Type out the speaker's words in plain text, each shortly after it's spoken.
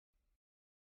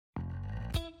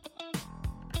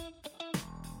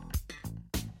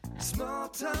Small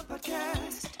Time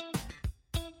Podcast.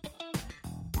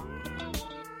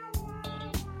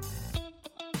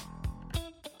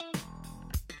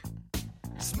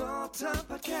 Small Time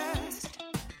Podcast.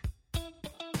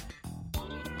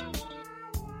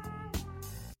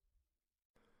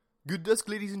 Good dusk,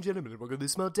 ladies and gentlemen, and welcome to the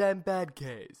Small Time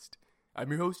Podcast. I'm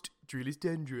your host, Treelis.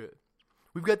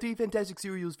 We've got 3 fantastic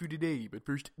serials for today, but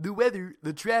first, the weather,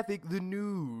 the traffic, the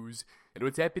news, and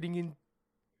what's happening in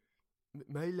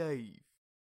my life.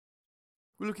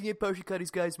 We're looking at partially cloudy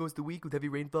skies most of the week with heavy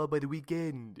rainfall by the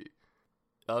weekend.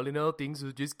 All in all, things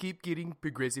will just keep getting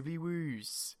progressively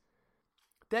worse.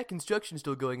 That construction's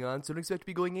still going on, so don't expect to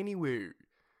be going anywhere.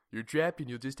 You're trapped and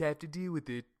you'll just have to deal with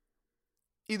it.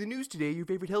 In the news today, your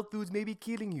favorite health foods may be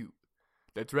killing you.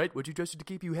 That's right, what you trusted to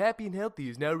keep you happy and healthy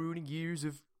is now ruining years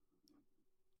of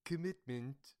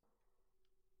commitment.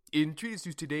 In Treelis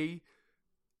news today,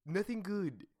 nothing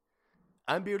good.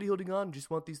 I'm barely holding on and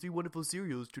just want these 3 wonderful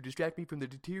cereals to distract me from the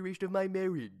deterioration of my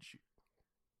marriage.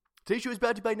 Today's show is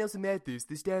brought to you by Nelson Mathis,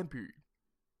 the Stamper.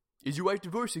 Is your wife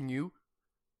divorcing you?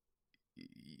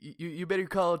 You better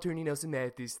call attorney Nelson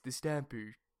Mathis, the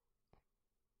Stamper.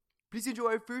 Please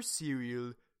enjoy our first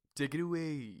cereal. Take it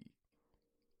away.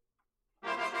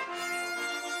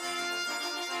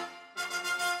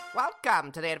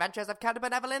 Welcome to the adventures of Captain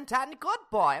Benevolent and Good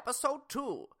Boy, Episode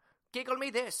 2. Giggle me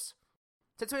this.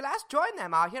 Since we last joined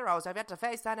them, our heroes have yet to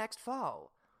face their next foe.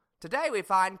 Today we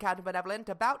find Captain Benevolent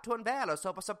about to unveil a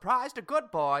super surprise to Good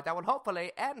Boy that will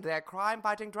hopefully end their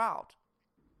crime-fighting drought.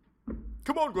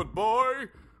 Come on, Good Boy!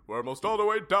 We're almost all the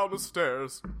way down the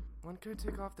stairs. When can I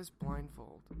take off this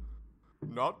blindfold?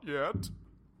 Not yet.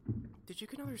 Did you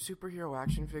get another superhero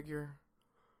action figure?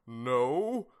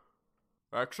 No.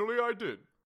 Actually, I did.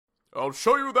 I'll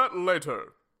show you that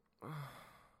later.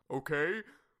 Okay,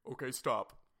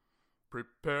 stop.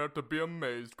 Prepare to be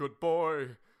amazed, Good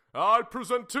Boy. I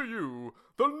present to you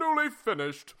the newly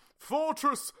finished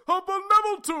Fortress of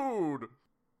Benevolitude.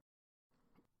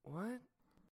 What?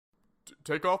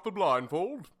 Take off the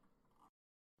blindfold.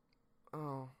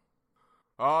 Oh.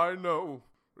 I know.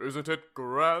 Isn't it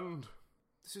grand?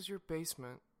 This is your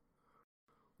basement.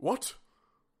 What?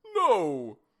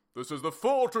 No! This is the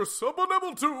Fortress of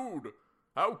Benevolitude!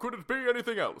 How could it be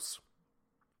anything else?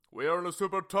 We are in a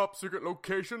super top secret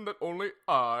location that only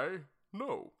I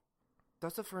know.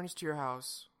 That's the furnace to your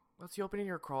house. That's the opening to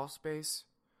your crawl space.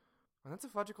 And that's a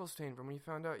fudgicle stain from when you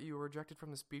found out you were rejected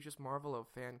from the Specious Marvel of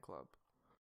fan club.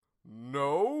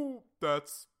 No,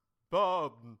 that's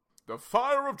the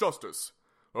Fire of Justice.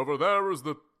 Over there is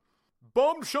the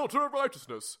Bomb Shelter of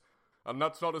Righteousness. And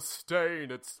that's not a stain,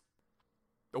 it's...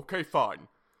 Okay, fine.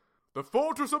 The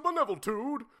Fortress of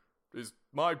Benevolitude is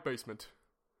my basement.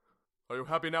 Are you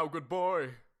happy now, Good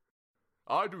Boy?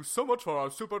 I do so much for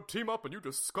our super team-up and you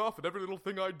just scoff at every little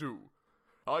thing I do.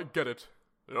 I get it.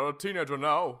 You're a teenager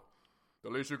now. The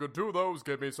least you could do, though, is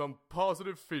give me some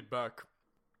positive feedback.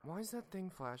 Why is that thing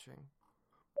flashing?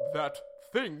 That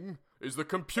thing is the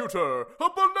computer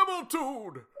of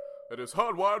Benevolitude! It is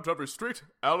hardwired to every street,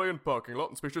 alley, and parking lot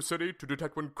in Spacious City to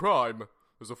detect when crime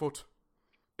is afoot.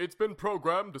 It's been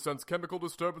programmed to sense chemical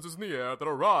disturbances in the air that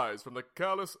arise from the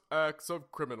callous acts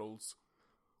of criminals.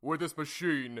 With this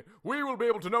machine, we will be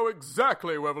able to know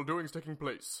exactly where evildoing is taking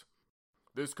place.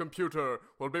 This computer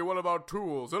will be one of our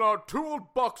tools in our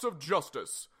toolbox of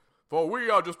justice, for we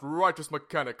are just righteous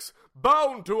mechanics,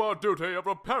 bound to our duty of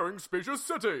repairing Spacious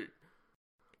City.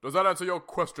 Does that answer your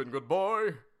question, Good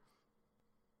Boy?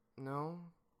 No.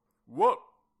 What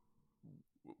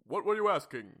were you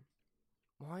asking?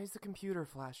 Why is the computer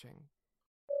flashing?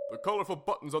 The colorful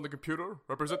buttons on the computer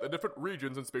represent the different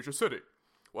regions in Spacious City.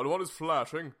 When one is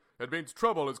flashing, it means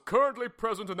trouble is currently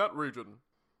present in that region.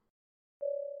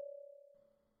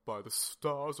 By the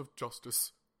stars of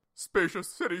justice, Spacious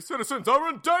City citizens are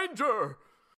in danger!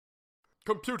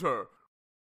 Computer,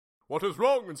 what is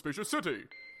wrong in Spacious City?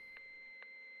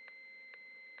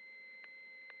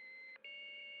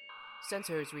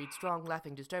 Sensors read strong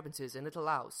laughing disturbances in Little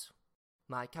House.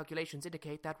 My calculations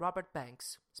indicate that Robert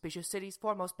Banks, Spacious City's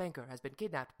foremost banker, has been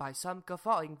kidnapped by some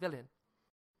guffawing villain.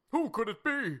 Who could it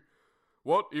be?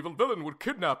 What evil villain would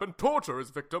kidnap and torture his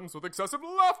victims with excessive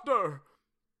laughter?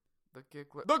 The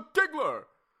Giggler. The Giggler!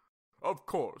 Of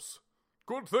course.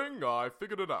 Good thing I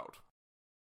figured it out.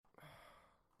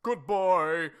 Good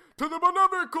Boy, to the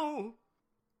Benevolent!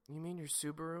 You mean your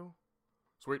Subaru?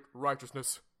 Sweet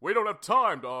righteousness, we don't have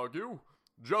time to argue.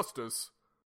 Justice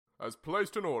has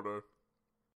placed in order.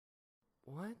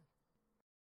 What?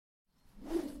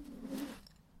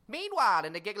 Meanwhile,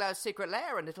 in the Giggler's secret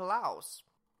lair in Little House.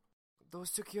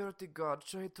 Those security guards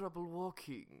sure had trouble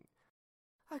walking.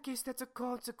 I guess that's a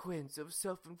consequence of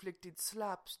self-inflicted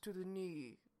slaps to the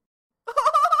knee.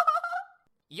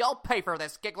 You'll pay for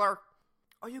this, giggler.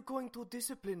 Are you going to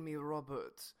discipline me,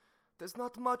 Robert? There's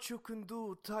not much you can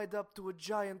do tied up to a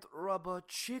giant rubber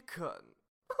chicken.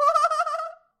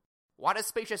 One of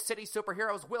Spacious City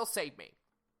superheroes will save me.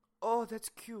 Oh, that's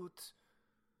cute.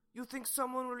 You think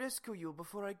someone will rescue you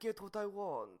before I get what I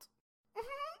want?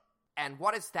 And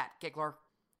what is that, giggler?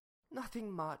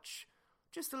 Nothing much.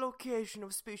 Just the location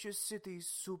of Spacious City's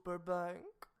super bank.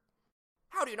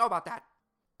 How do you know about that?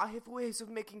 I have ways of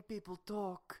making people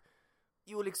talk.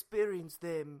 You will experience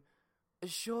them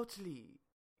shortly.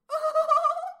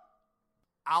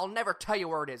 I'll never tell you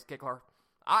where it is, giggler.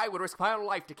 I would risk my own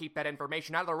life to keep that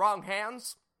information out of the wrong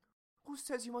hands. Who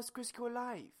says you must risk your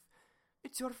life?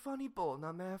 It's your funny bone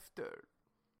I'm after.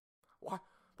 What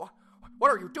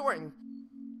are you doing?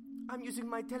 I'm using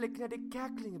my telekinetic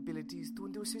cackling abilities to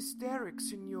induce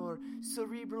hysterics in your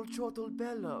cerebral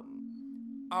chortobellum.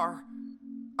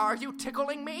 Are you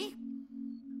tickling me?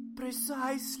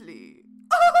 Precisely.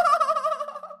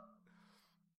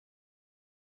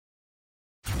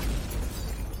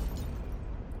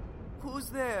 Who's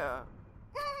there?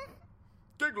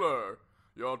 Giggler,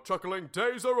 your chuckling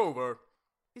days are over.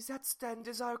 Is that Stan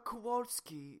Desire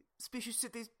Kowalski, Spacious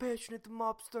City's passionate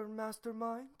mobster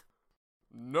mastermind?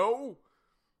 No,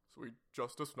 sweet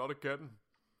justice, not again.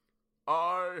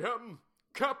 I am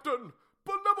Captain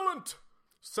Benevolent,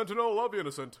 sentinel of the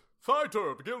innocent, fighter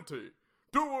of the guilty,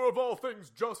 doer of all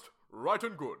things just, right,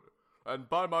 and good. And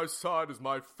by my side is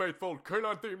my faithful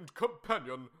canine-themed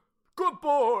companion, Good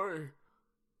Boy.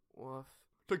 Woof.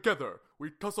 Together we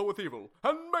tussle with evil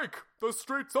and make the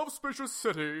streets of Spacious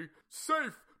City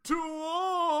safe to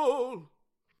all.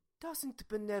 Doesn't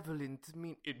benevolent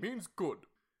mean... It means good.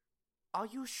 Are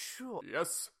you sure?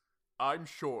 Yes, I'm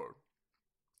sure.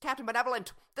 Captain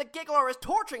Benevolent, the giggler is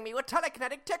torturing me with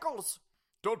telekinetic tickles.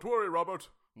 Don't worry, Robert,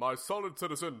 my solid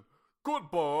citizen. Good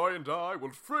Boy and I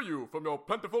will free you from your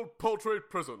plentiful poultry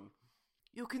prison.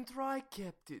 You can try,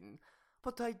 Captain,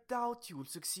 but I doubt you'll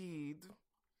succeed.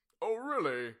 Oh,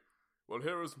 really? Well,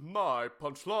 here is my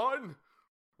punchline.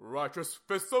 Righteous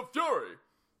fists of fury.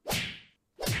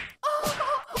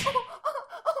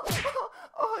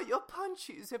 Oh, your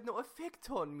punches have no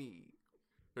effect on me.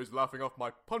 He's laughing off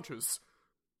my punches.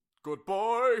 Good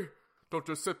Boy, don't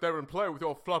just sit there and play with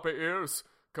your floppy ears.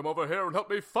 Come over here and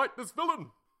help me fight this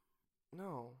villain.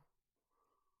 No.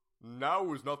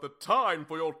 Now is not the time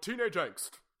for your teenage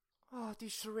angst. Oh,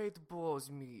 this charade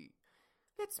bores me.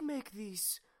 Let's make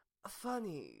this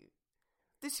funny.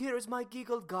 This here is my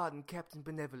giggle gun, Captain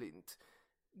Benevolent.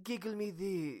 Giggle me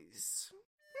this.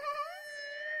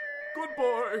 Good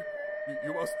Boy,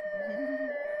 you must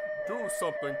do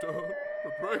something to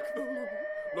break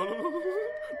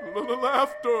the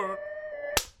laughter.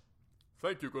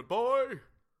 Thank you, Good Boy.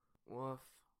 Woof.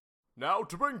 Now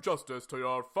to bring justice to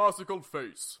your farcical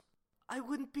face. I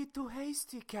wouldn't be too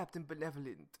hasty, Captain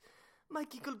Benevolent. My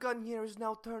giggle gun here is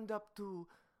now turned up to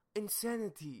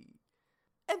insanity.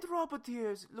 And Robert here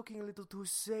is looking a little too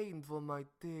sane for my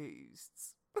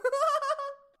tastes.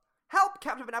 Help,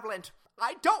 Captain Benevolent!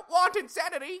 I don't want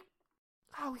insanity!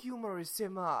 How humorous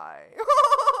am I?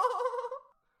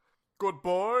 Good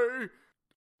Boy,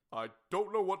 I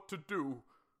don't know what to do.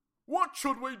 What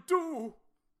should we do?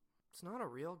 It's not a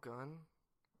real gun.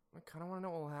 I kind of want to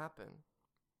know what will happen.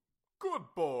 Good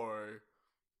Boy.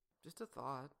 Just a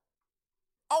thought.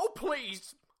 Oh,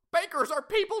 please! Bakers are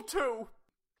people too!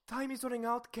 Time is running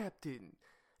out, Captain.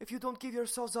 If you don't give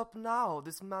yourselves up now,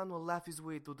 this man will laugh his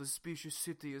way to the Spacious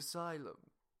City Asylum.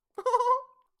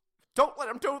 Don't let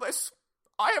him do this!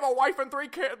 I have a wife and 3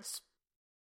 kids!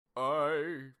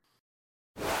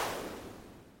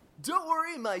 Don't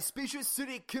worry, my Spacious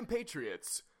City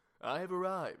compatriots. I have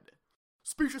arrived.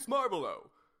 Spacious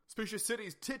Marvelo, Spacious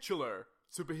City's titular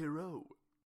superhero.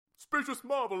 Spacious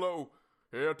Marvelo,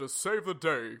 here to save the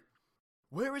day.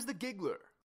 Where is the giggler?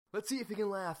 Let's see if he can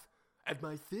laugh at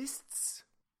my fists.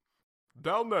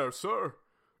 Down there, sir.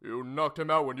 You knocked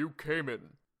him out when you came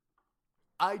in.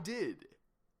 I did.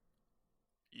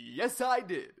 Yes, I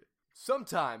did.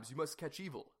 Sometimes you must catch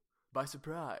evil by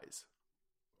surprise.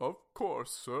 Of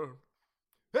course, sir.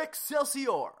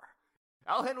 Excelsior!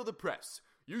 I'll handle the press.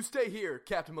 You stay here,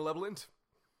 Captain Malevolent.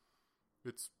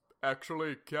 It's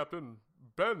actually Captain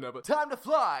Benevolent. Time to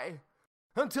fly!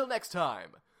 Until next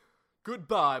time,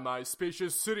 goodbye, my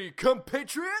Spacious City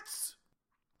compatriots!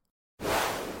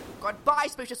 Goodbye,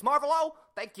 Spacious Marvelo!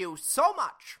 Thank you so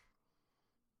much!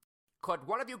 Could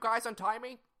one of you guys untie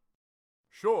me?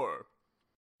 Sure.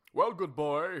 Well, Good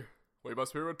Boy, we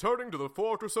must be returning to the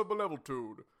Fortress of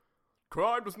Benevolitude.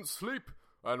 Crime doesn't sleep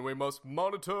and we must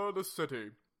monitor the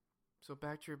city. So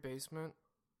back to your basement?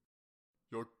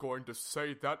 You're going to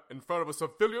say that in front of a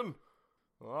civilian?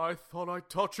 I thought I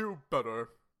taught you better.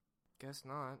 Guess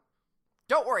not.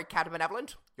 Don't worry, Captain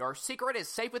Benevolent. Your secret is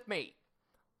safe with me.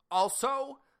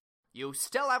 Also, you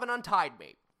still haven't untied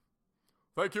me.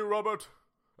 Thank you, Robert.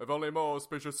 If only more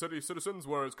Spacious City citizens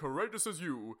were as courageous as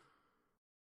you.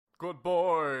 Good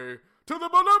boy. To the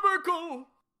Benevolent!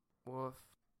 Woof.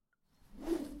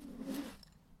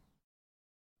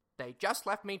 They just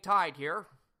left me tied here.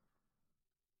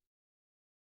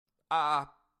 I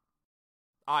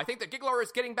think the giggler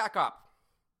is getting back up.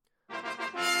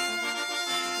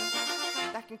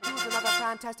 That concludes another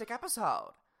fantastic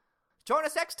episode. Join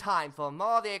us next time for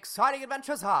more of the exciting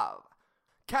adventures of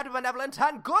Captain Benevolent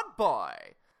and Good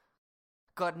Boy.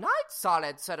 Good night,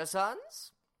 solid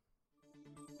citizens.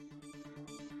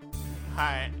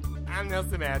 Hi, I'm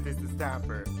Nelson Mathis, the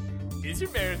Stomper. Is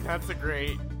your marriage not so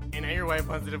great, and now your wife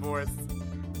wants a divorce?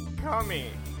 Call me.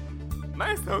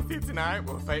 My associates and I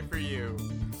will fight for you.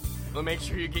 We'll make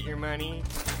sure you get your money,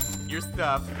 your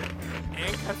stuff,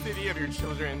 and custody of your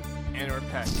children and or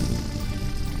pets.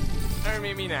 Or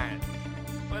maybe not.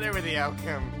 Whatever the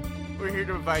outcome, we're here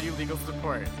to provide you legal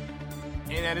support.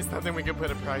 And that is something we can put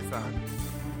a price on.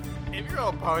 If you're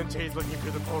all Paul and Chase looking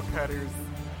for the pole cutters,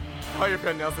 call your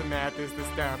friend Nelson Mathis, the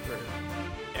Stomper.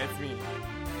 That's me.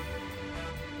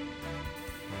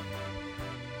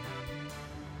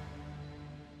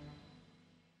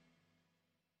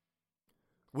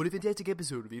 What a fantastic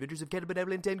episode of The Adventures of Captain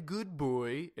Benevolent and Good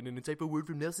Boy, and an insightful word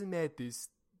from Nelson Mathis,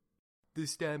 the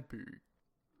Stamper.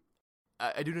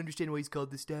 I don't understand why he's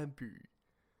called the Stamper.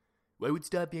 Why would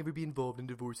Stompy ever be involved in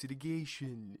divorce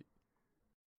litigation?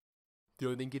 The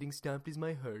only thing getting stomped is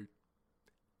my heart.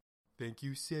 Thank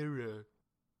you, Sarah.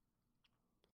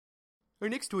 Our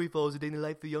next story follows a day in the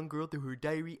life of a young girl through her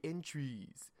diary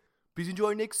entries. Please enjoy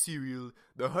our next serial,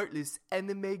 The Heartless and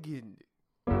the Megan.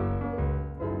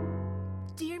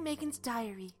 Dear Megan's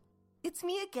Diary, it's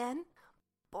me again.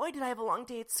 Boy, did I have a long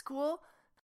day at school.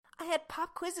 I had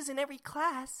pop quizzes in every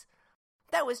class.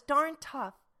 That was darn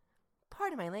tough.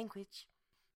 Pardon my language.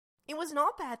 It wasn't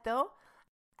all bad, though.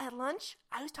 At lunch,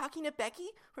 I was talking to Becky,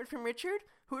 who heard from Richard,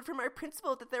 who heard from our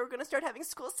principal that they were going to start having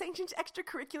school-sanctioned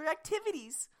extracurricular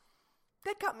activities.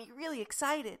 That got me really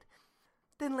excited.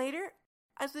 Then later,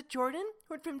 I was with Jordan,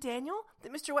 who heard from Daniel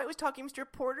that Mr. White was talking to Mr.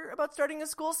 Porter about starting a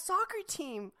school soccer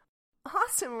team.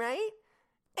 Awesome, right?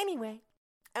 Anyway,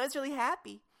 I was really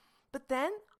happy. But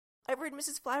then, I heard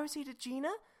Mrs. Flowers say to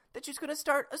Gina that she's going to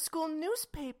start a school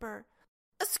newspaper.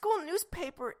 A school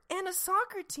newspaper and a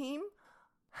soccer team?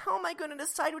 How am I going to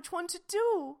decide which one to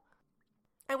do?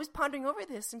 I was pondering over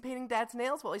this and painting Dad's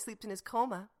nails while he sleeps in his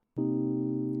coma.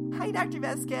 Hi, Dr.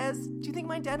 Vasquez. Do you think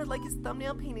my dad would like his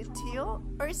thumbnail painted teal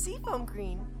or a seafoam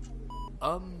green?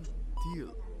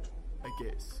 Deal, I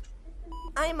guess.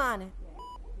 I'm on it.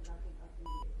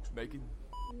 Megan,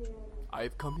 I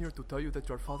have come here to tell you that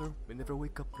your father may never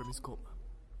wake up from his coma.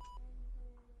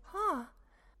 Huh.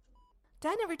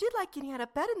 Dad never did like getting out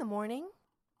of bed in the morning.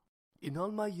 In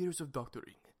all my years of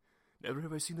doctoring, never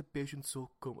have I seen a patient so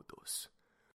comatose.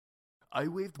 I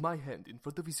waved my hand in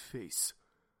front of his face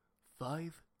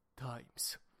 5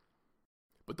 times.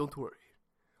 But don't worry,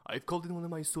 I've called in one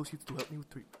of my associates to help me with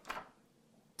treatment.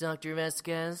 Dr.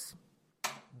 Vasquez?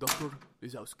 Dr.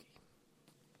 Lizowski.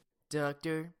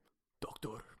 Doctor?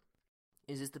 Doctor.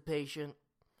 Is this the patient?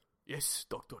 Yes,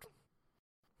 doctor.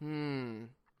 Drawing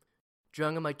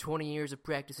on my 20 years of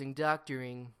practicing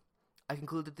doctoring, I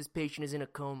conclude that this patient is in a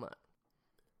coma.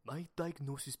 My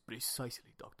diagnosis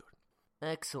precisely, doctor.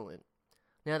 Excellent.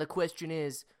 Now the question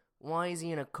is, why is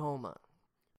he in a coma?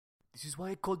 This is why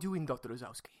I called you in, Dr.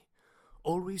 Lizowski.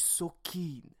 Always so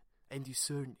keen and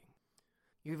discerning.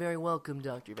 You're very welcome,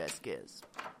 Dr. Vasquez.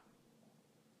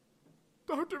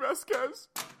 Dr. Vasquez,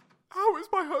 how is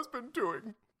my husband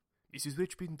doing? Mrs.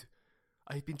 Richmond,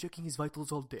 I have been checking his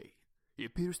vitals all day. He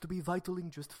appears to be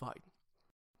vitaling just fine.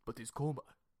 But his coma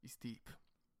is deep.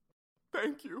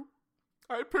 Thank you.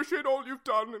 I appreciate all you've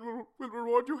done and will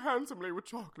reward you handsomely with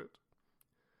chocolate.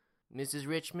 Mrs.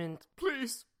 Richmond?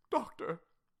 Please, doctor,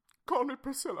 call me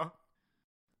Priscilla.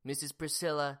 Mrs.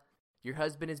 Priscilla, your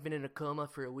husband has been in a coma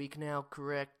for a week now,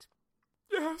 correct?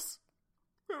 Yes.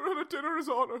 We're at a dinner in his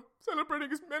honor, celebrating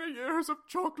his many years of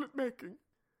chocolate making.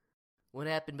 What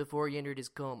happened before he entered his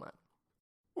coma?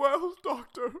 Well,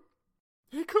 doctor,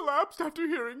 he collapsed after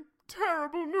hearing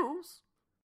terrible news.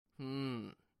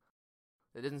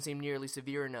 That doesn't seem nearly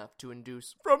severe enough to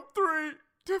induce... From 3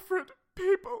 different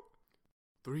people.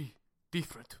 3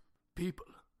 different people?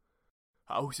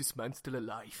 How is this man still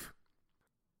alive?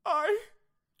 I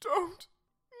don't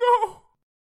know.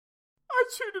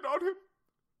 cheated on him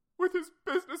with his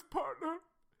business partner.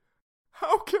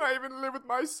 How can I even live with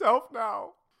myself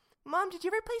now? Mom, did you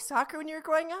ever play soccer when you were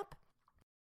growing up?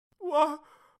 What,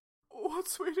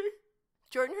 sweetie?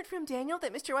 Jordan heard from Daniel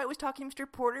that Mr. White was talking to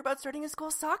Mr. Porter about starting a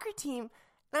school soccer team,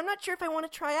 and I'm not sure if I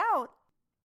want to try out.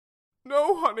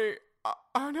 No, honey,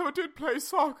 I never did play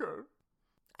soccer.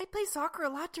 I play soccer a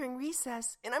lot during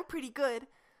recess, and I'm pretty good.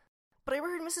 But I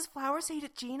overheard Mrs. Flowers say to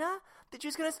Gina that she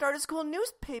was going to start a school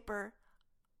newspaper.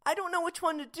 I don't know which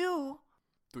one to do.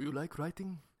 Do you like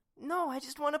writing? No, I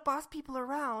just want to boss people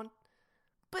around.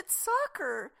 But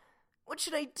soccer! What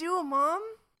should I do, Mom?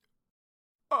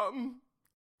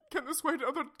 Can this wait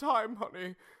another time,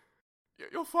 honey?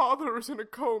 Your father is in a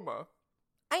coma.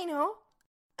 I know.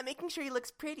 I'm making sure he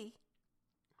looks pretty.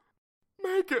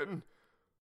 Megan,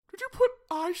 did you put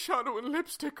eyeshadow and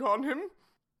lipstick on him?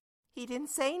 He didn't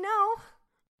say no.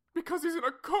 Because he's in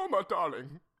a coma,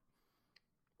 darling.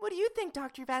 What do you think,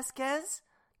 Dr. Vasquez?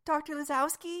 Dr.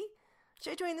 Lazowski?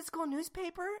 Should I join the school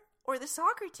newspaper or the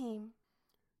soccer team?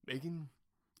 Megan,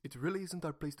 it really isn't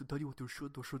our place to tell you what you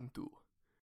should or shouldn't do.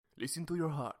 Listen to your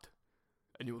heart,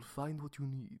 and you will find what you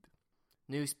need.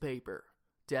 Newspaper.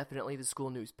 Definitely the school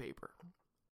newspaper.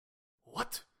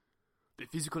 What? The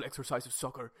physical exercise of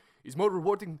soccer is more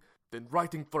rewarding than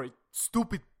writing for a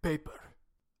stupid paper.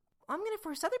 I'm going to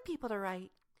force other people to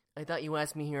write. I thought you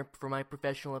asked me here for my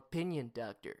professional opinion,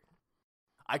 Doctor.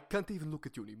 I can't even look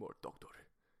at you anymore, Doctor.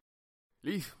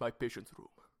 Leave my patient's room.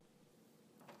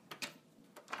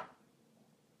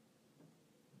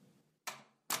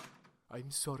 I'm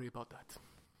sorry about that.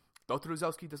 Dr.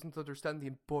 Lazowski doesn't understand the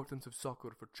importance of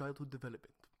soccer for childhood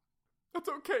development. That's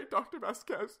okay, Dr.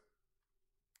 Vasquez.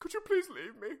 Could you please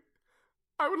leave me?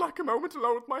 I would like a moment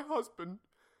alone with my husband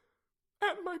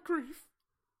and my grief.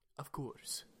 Of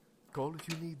course. Call if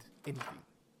you need anything.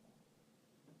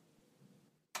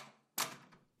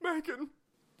 Megan,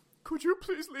 could you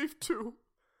please leave too?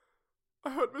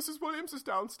 I heard Mrs. Williams is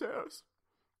downstairs.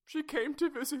 She came to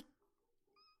visit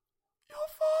your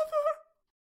father.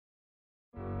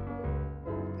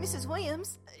 Mrs.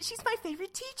 Williams, she's my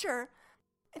favorite teacher,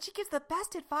 and she gives the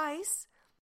best advice.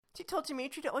 She told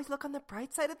Dimitri to always look on the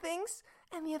bright side of things,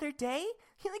 and the other day,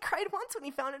 he only cried once when he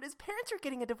found out his parents were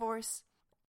getting a divorce.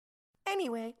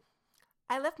 Anyway,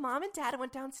 I left Mom and Dad and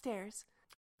went downstairs.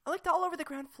 I looked all over the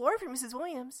ground floor for Mrs.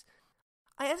 Williams.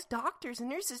 I asked doctors and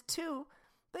nurses too,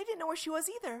 but they didn't know where she was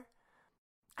either.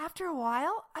 After a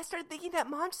while, I started thinking that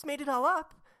Mom just made it all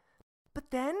up.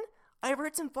 But then, I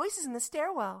overheard some voices in the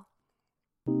stairwell.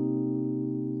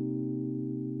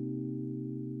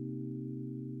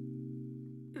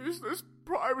 Is this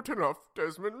private enough,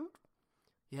 Desmond?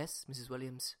 Yes, Mrs.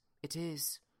 Williams, it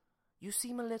is. You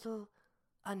seem a little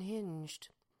unhinged.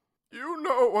 You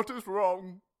know what is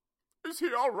wrong. Is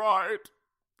he all right?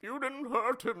 You didn't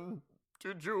hurt him,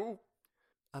 did you?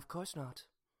 Of course not.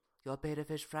 Your beta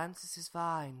fish Francis is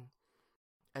fine,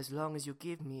 as long as you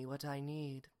give me what I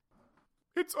need.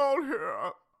 It's all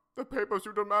here. The papers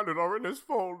you demanded are in his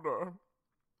folder.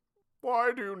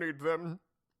 Why do you need them?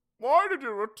 Why did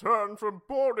you return from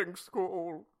boarding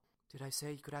school? Did I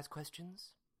say you could ask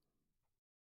questions?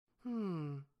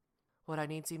 What I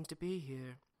need seems to be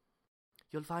here.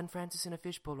 You'll find Francis in a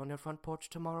fishbowl on your front porch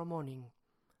tomorrow morning.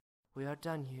 We are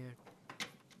done here.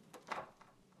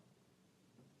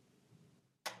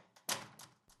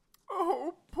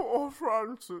 Oh, poor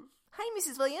Francis. Hi,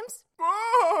 Mrs. Williams.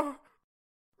 Ah!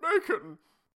 Macon,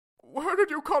 where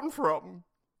did you come from?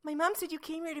 My mom said you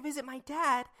came here to visit my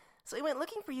dad, so I went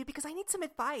looking for you because I need some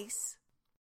advice.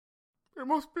 It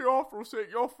must be awful seeing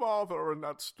your father in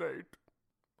that state.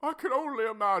 I can only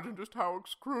imagine just how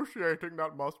excruciating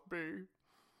that must be.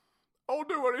 I'll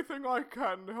do anything I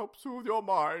can to help soothe your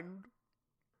mind.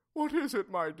 What is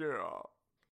it, my dear?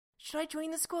 Should I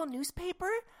join the school newspaper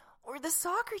or the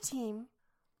soccer team?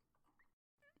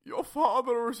 Your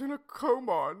father is in a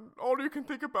coma, and all you can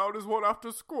think about is what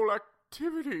after-school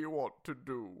activity you want to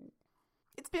do.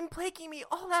 It's been plaguing me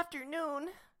all afternoon.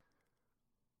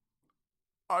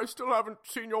 I still haven't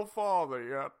seen your father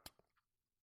yet.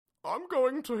 I'm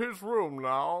going to his room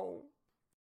now.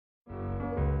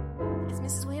 As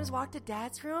Mrs. Williams walked to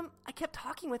Dad's room, I kept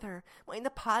talking with her, weighing the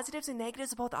positives and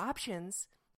negatives of both options.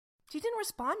 She didn't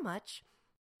respond much,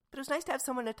 but it was nice to have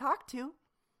someone to talk to.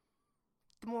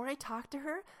 The more I talked to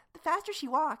her, the faster she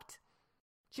walked.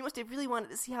 She must have really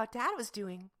wanted to see how Dad was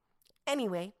doing.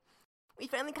 Anyway, we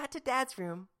finally got to Dad's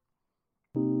room.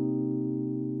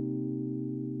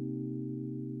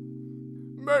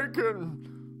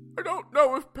 Megan, I don't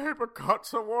know if paper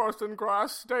cuts are worse than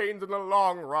grass stains in the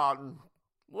long run.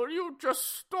 Will you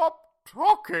just stop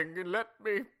talking and let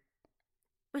me...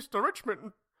 Mr.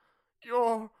 Richmond,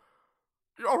 You're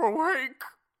awake?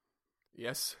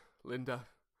 Yes, Linda.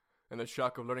 And the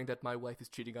shock of learning that my wife is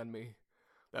cheating on me,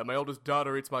 that my oldest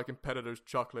daughter eats my competitor's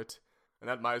chocolate, and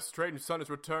that my estranged son has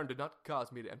returned did not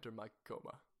cause me to enter my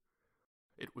coma.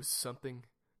 It was something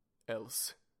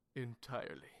else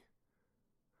entirely.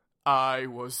 I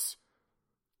was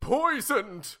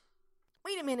poisoned!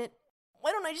 Wait a minute.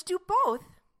 Why don't I just do both?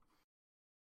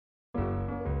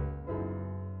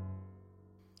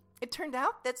 It turned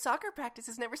out that soccer practice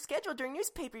is never scheduled during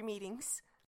newspaper meetings.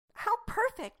 How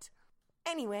perfect!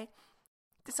 Anyway,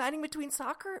 deciding between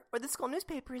soccer or the school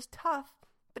newspaper is tough,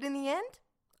 but in the end,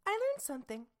 I learned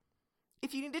something.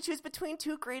 If you need to choose between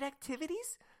two great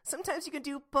activities, sometimes you can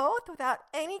do both without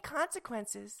any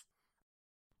consequences.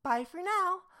 Bye for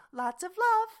now. Lots of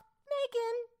love,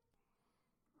 Megan.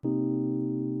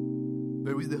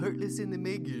 That was the Heartless and the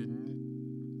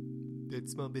Megan. That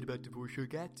small bit about divorce sure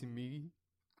got to me.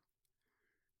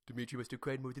 Dimitri must have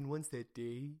cried more than once that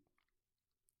day.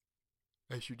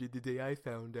 I sure did the day I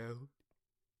found out.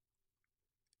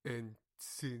 And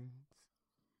since.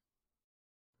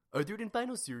 Our third and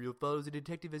final serial follows a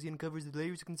detective as he uncovers the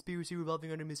layers of conspiracy revolving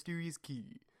around a mysterious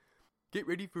key. Get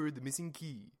ready for The Missing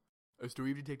Key, a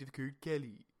story of Detective Kurt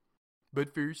Kelly.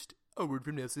 But first, a word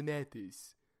from Nelson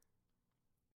Mathis.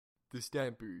 The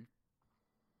Stamper.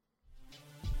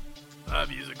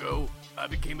 5 years ago, I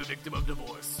became a victim of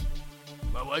divorce.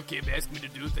 My wife kept asking me to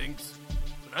do things,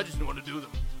 but I just didn't want to do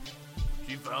them.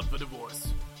 She filed for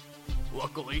divorce.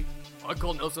 Luckily, I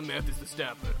called Nelson Mathis the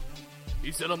Stamper.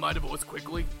 He settled my divorce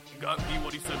quickly and got me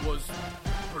what he said was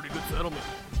a pretty good settlement.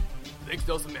 Thanks,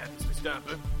 Nelson Mathis, the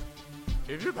Stamper.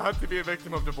 If you're about to be a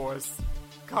victim of divorce,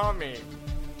 call me.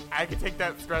 I can take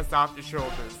that stress off your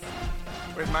shoulders.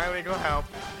 With my legal help,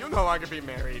 you'll no longer be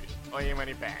married or your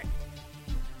money back.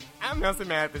 I'm Nelson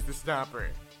Mathis, the Stomper.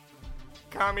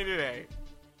 Call me today.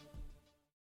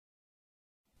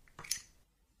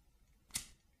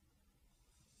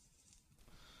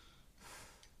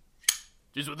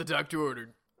 Just what the doctor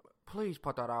ordered. Please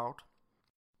put that out.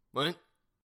 What?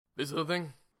 This little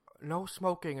thing? No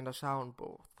smoking in the sound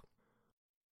booth.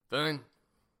 Fine.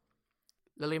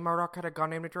 Lily Murdoch had a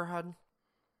gun aimed at your head?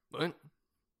 What?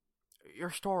 Your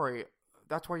story,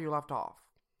 that's where you left off.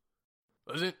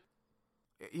 Was it?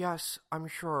 Yes, I'm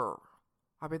sure.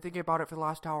 I've been thinking about it for the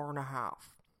last hour and a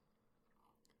half.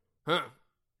 Huh.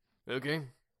 Okay.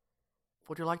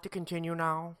 Would you like to continue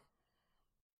now?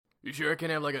 You sure I can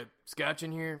have like a scotch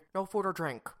in here? No food or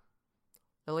drink.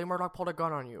 Lily Murdoch pulled a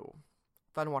gun on you.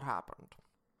 Then what happened?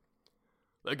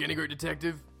 Like any great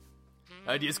detective,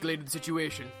 I de-escalated the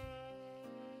situation.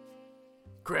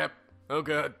 Crap. Oh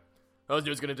god. I was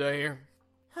just gonna die here.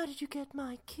 How did you get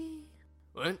my key?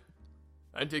 What?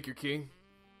 I'd take your key.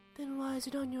 Then why is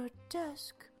it on your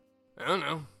desk? I don't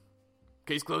know.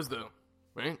 Case closed though,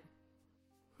 right?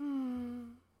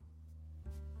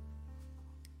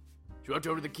 She walked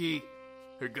over to the key,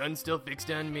 her gun still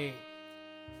fixed on me.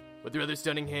 With her other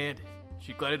stunning hand,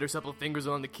 she glided her supple fingers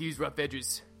along the key's rough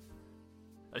edges.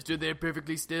 I stood there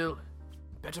perfectly still,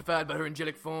 petrified by her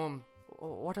angelic form.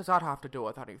 What does that have to do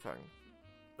with anything?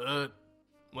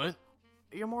 What?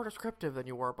 You're more descriptive than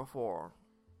you were before.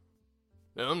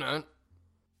 No, I'm not.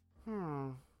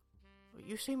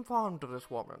 You seem fond of this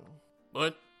woman.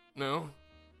 What? No.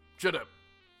 Shut up.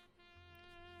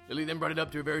 Lily then brought it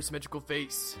up to her very symmetrical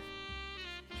face.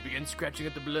 She began scratching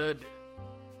at the blood.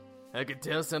 I could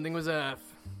tell something was off.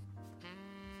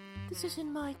 This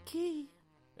isn't my key.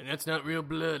 And that's not real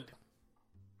blood.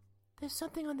 There's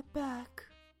something on the back.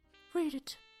 Read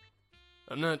it.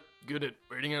 I'm not good at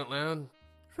reading out loud.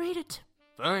 Read it.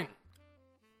 Fine.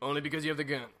 Only because you have the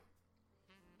gun.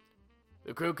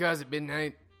 The crow caws at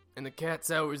midnight, and the cat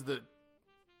sours the...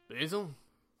 basil?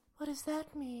 What does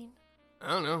that mean?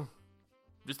 I don't know.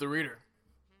 Just the reader.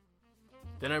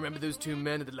 Then I remember those two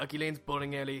men at the Lucky Lane's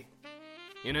bowling alley.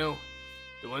 You know,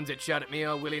 the ones that shot at me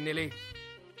all willy-nilly.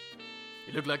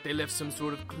 It looked like they left some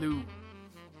sort of clue.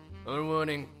 Or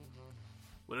warning.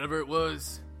 Whatever it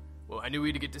was, well, I knew we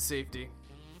had to get to safety.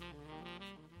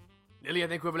 Lily, I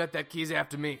think whoever left that key is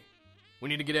after me. We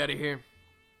need to get out of here.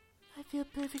 I feel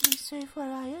perfectly safe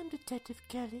where I am, Detective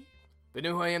Kelly. They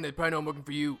know who I am, they probably know I'm working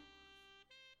for you.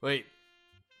 Wait,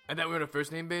 I thought we were on a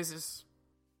first-name basis?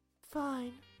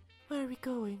 Fine. Where are we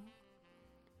going?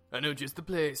 I know just the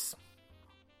place.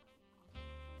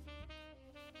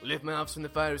 We left my office from the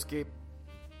fire escape.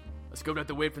 I scoped out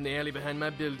the way from the alley behind my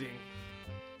building.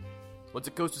 Once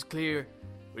the coast was clear,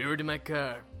 we rode to my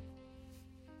car.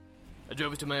 I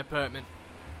drove us to my apartment,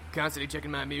 constantly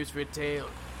checking my mirrors for a tail.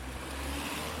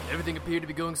 Everything appeared to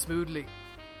be going smoothly.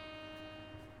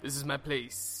 This is my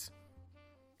place.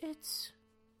 It's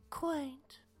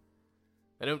quaint.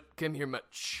 I don't come here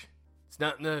much. It's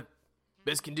not in the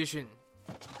best condition.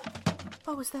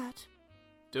 What was that?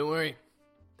 Don't worry.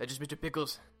 That's just Mr.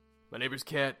 Pickles, my neighbor's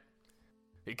cat.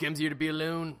 He comes here to be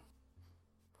alone,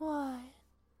 Why?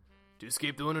 to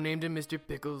escape the one who named him Mr.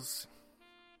 Pickles.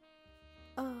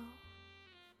 Oh,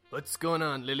 What's going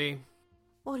on, Lily?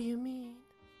 what do you mean?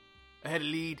 I had a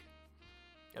lead.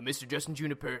 A Mr. Justin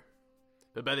Juniper.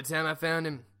 But by the time I found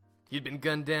him, he'd been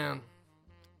gunned down.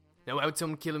 Now why would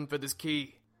someone kill him for this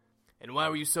key? And why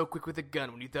were you so quick with a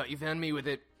gun when you thought you found me with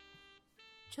it?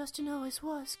 Justin always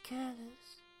was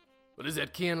careless. What does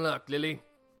that key unlock, Lily?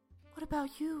 What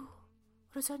about you?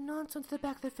 What does that nonsense at the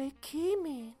back of the fake key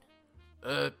mean?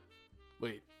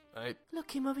 Wait, Look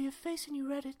came over your face and you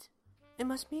read it. It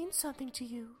must mean something to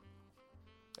you.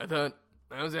 I thought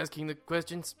I was asking the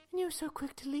questions. And you were so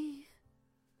quick to leave.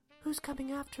 Who's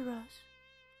coming after us?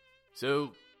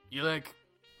 So, you like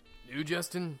new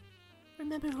Justin?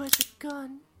 Remember who has the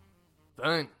gun?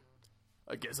 Fine.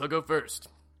 I guess I'll go first.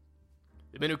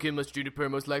 The men who killed Mr. Juniper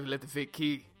most likely left the fake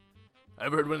key.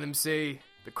 I've heard one of them say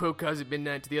the quote caused at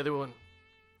midnight to the other one.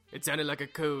 It sounded like a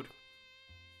code.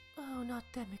 Oh, not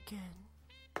them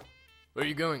again. Where are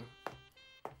you going?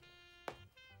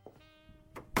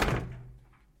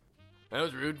 That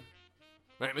was rude.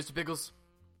 Alright, Mr. Pickles.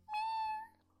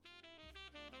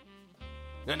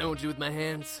 I know what to do with my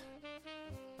hands.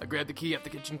 I grabbed the key off the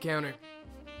kitchen counter.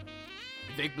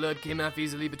 The fake blood came off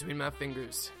easily between my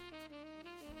fingers.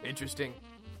 Interesting.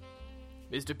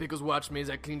 Mr. Pickles watched me as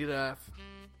I cleaned it off.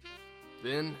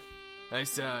 Then, I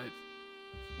saw it.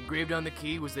 Engraved on the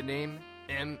key was the name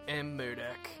M.M.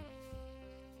 Murdoch.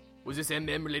 Was this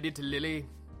M.M. related to Lily?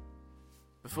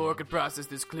 Before I could process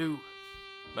this clue,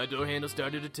 my door handle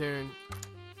started to turn.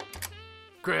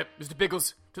 Crap, Mr.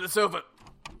 Pickles, to the sofa!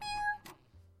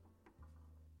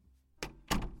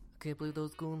 I can't believe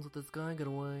those goons let this guy get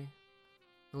away.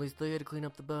 At least they had to clean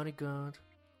up the bodyguard.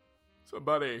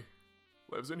 Somebody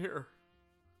lives in here.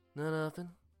 Not often.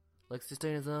 Likes to stay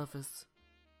in his office.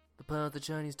 The pile of the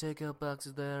Chinese takeout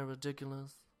boxes there are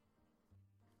ridiculous.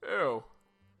 Ew.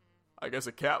 I guess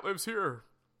a cat lives here.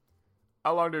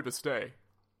 How long do you have to stay?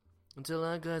 Until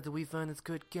our guys that we find this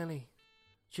Kurt Kelly.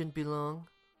 Shouldn't be long.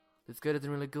 This guy doesn't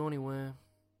really go anywhere.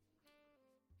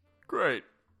 Great.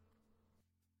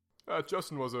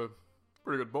 Justin was a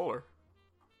pretty good bowler.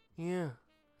 Yeah,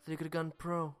 so he could have gone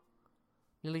pro.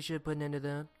 Lily should put an end to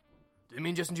that. Do you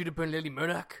mean Justin Juniper and Lily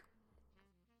Murdoch?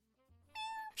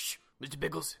 Shh, Mr.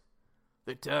 Pickles.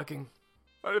 They're talking.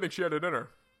 I didn't think she had a dinner.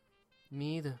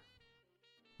 Me either.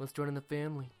 Let's join in the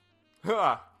family.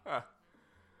 Ha!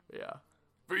 Yeah.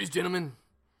 Freeze, gentlemen.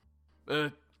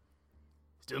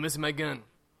 Still missing my gun.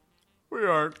 We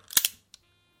aren't.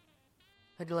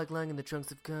 How'd you like lying in the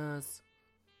trunks of cars?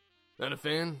 Not a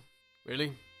fan?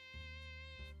 Really?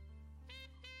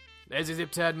 As they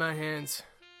zip-tied my hands,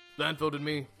 blindfolded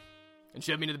me, and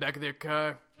shoved me to the back of their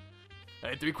car, I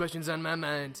had 3 questions on my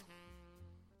mind.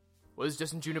 Was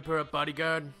Justin Juniper a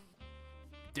bodyguard?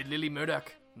 Did Lily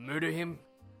Murdoch murder him?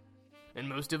 And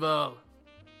most of all,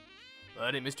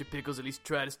 why didn't Mr. Pickles at least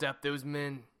try to stop those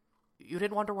men? You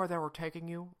didn't wonder where they were taking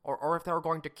you? Or if they were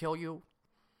going to kill you?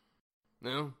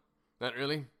 No, not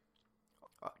really.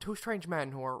 2 strange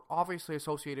men who are obviously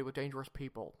associated with dangerous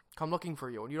people come looking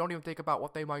for you, and you don't even think about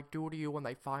what they might do to you when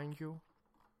they find you?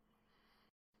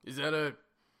 Is that a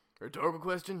rhetorical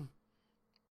question?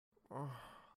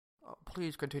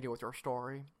 Please continue with your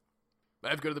story. I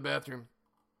have to go to the bathroom.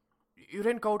 You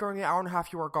didn't go during the hour and a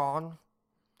half you were gone?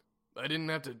 I didn't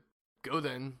have to go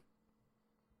then.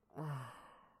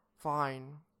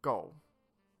 Fine, go.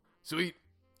 Sweet.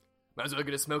 Might as well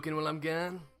get a smoke in while I'm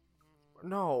gone.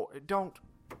 No, don't.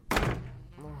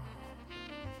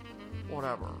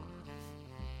 Whatever.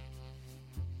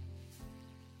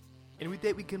 And with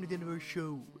that, we come to the end of our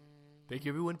show. Thank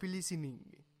you everyone for listening.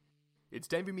 It's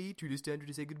time for me, Treelis,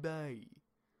 to say goodbye.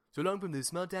 So long from the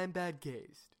Small Time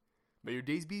Podcast. May your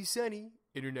days be sunny,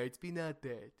 and your nights be not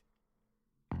that.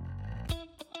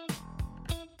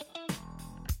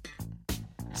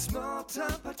 Small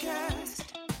Time Podcast.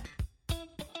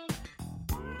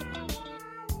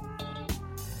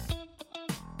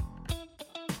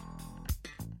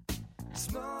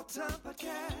 Small Time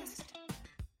Podcast.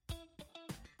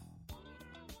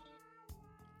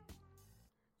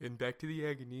 And back to the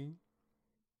agony.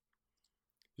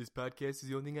 This podcast is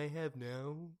the only thing I have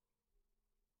now.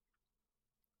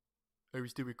 Are we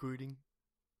still recording?